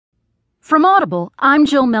From Audible, I'm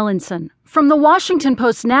Jill Millinson. From the Washington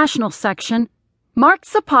Post National section, Mark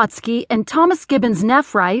Zapotsky and Thomas Gibbons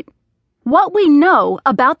Neff write, What We Know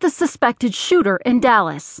About the Suspected Shooter in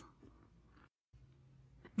Dallas.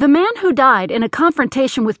 The man who died in a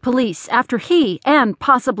confrontation with police after he, and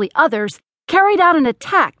possibly others, carried out an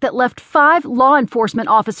attack that left 5 law enforcement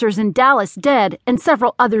officers in Dallas dead and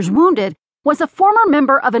several others wounded was a former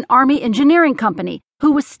member of an Army engineering company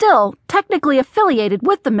who was still technically affiliated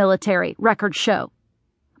with the military, records show.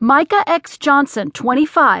 Micah X. Johnson,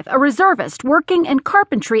 25, a reservist working in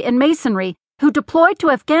carpentry and masonry who deployed to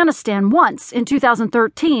Afghanistan once in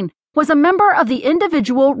 2013, was a member of the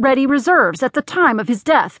Individual Ready Reserves at the time of his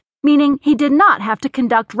death, meaning he did not have to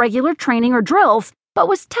conduct regular training or drills, but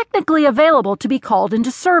was technically available to be called into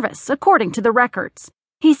service, according to the records.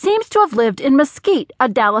 He seems to have lived in Mesquite, a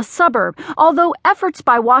Dallas suburb, although efforts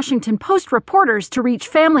by Washington Post reporters to reach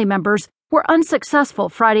family members were unsuccessful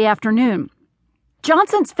Friday afternoon.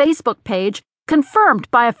 Johnson's Facebook page, confirmed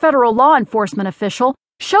by a federal law enforcement official,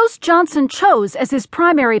 shows Johnson chose as his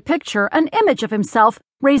primary picture an image of himself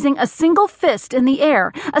raising a single fist in the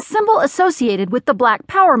air, a symbol associated with the Black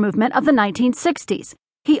Power movement of the 1960s.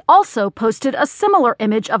 He also posted a similar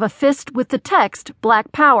image of a fist with the text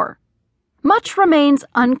Black Power. Much remains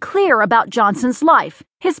unclear about Johnson's life,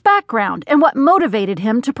 his background, and what motivated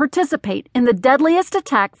him to participate in the deadliest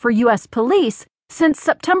attack for U.S. police since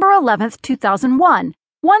September 11, 2001,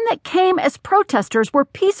 one that came as protesters were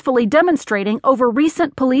peacefully demonstrating over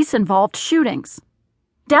recent police-involved shootings.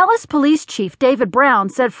 Dallas Police Chief David Brown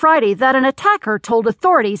said Friday that an attacker told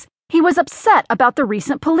authorities he was upset about the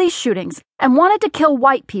recent police shootings and wanted to kill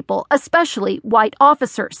white people, especially white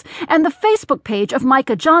officers, and the Facebook page of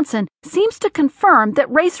Micah Johnson seems to confirm that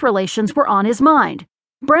race relations were on his mind.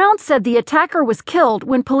 Brown said the attacker was killed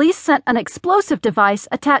when police sent an explosive device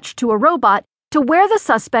attached to a robot to where the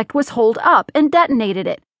suspect was holed up and detonated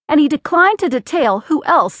it, and he declined to detail who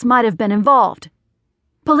else might have been involved.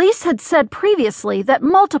 Police had said previously that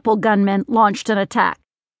multiple gunmen launched an attack.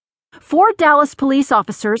 4 Dallas police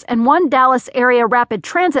officers and 1 Dallas area rapid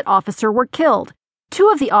transit officer were killed. 2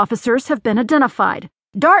 of the officers have been identified: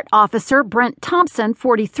 DART officer Brent Thompson,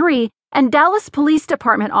 43, and Dallas Police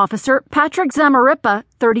Department officer Patrick Zamarripa,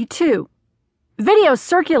 32. Videos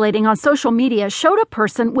circulating on social media showed a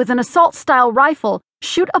person with an assault-style rifle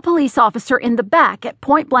shoot a police officer in the back at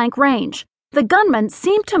point-blank range. The gunman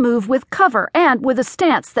seemed to move with cover and with a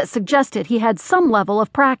stance that suggested he had some level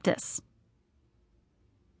of practice.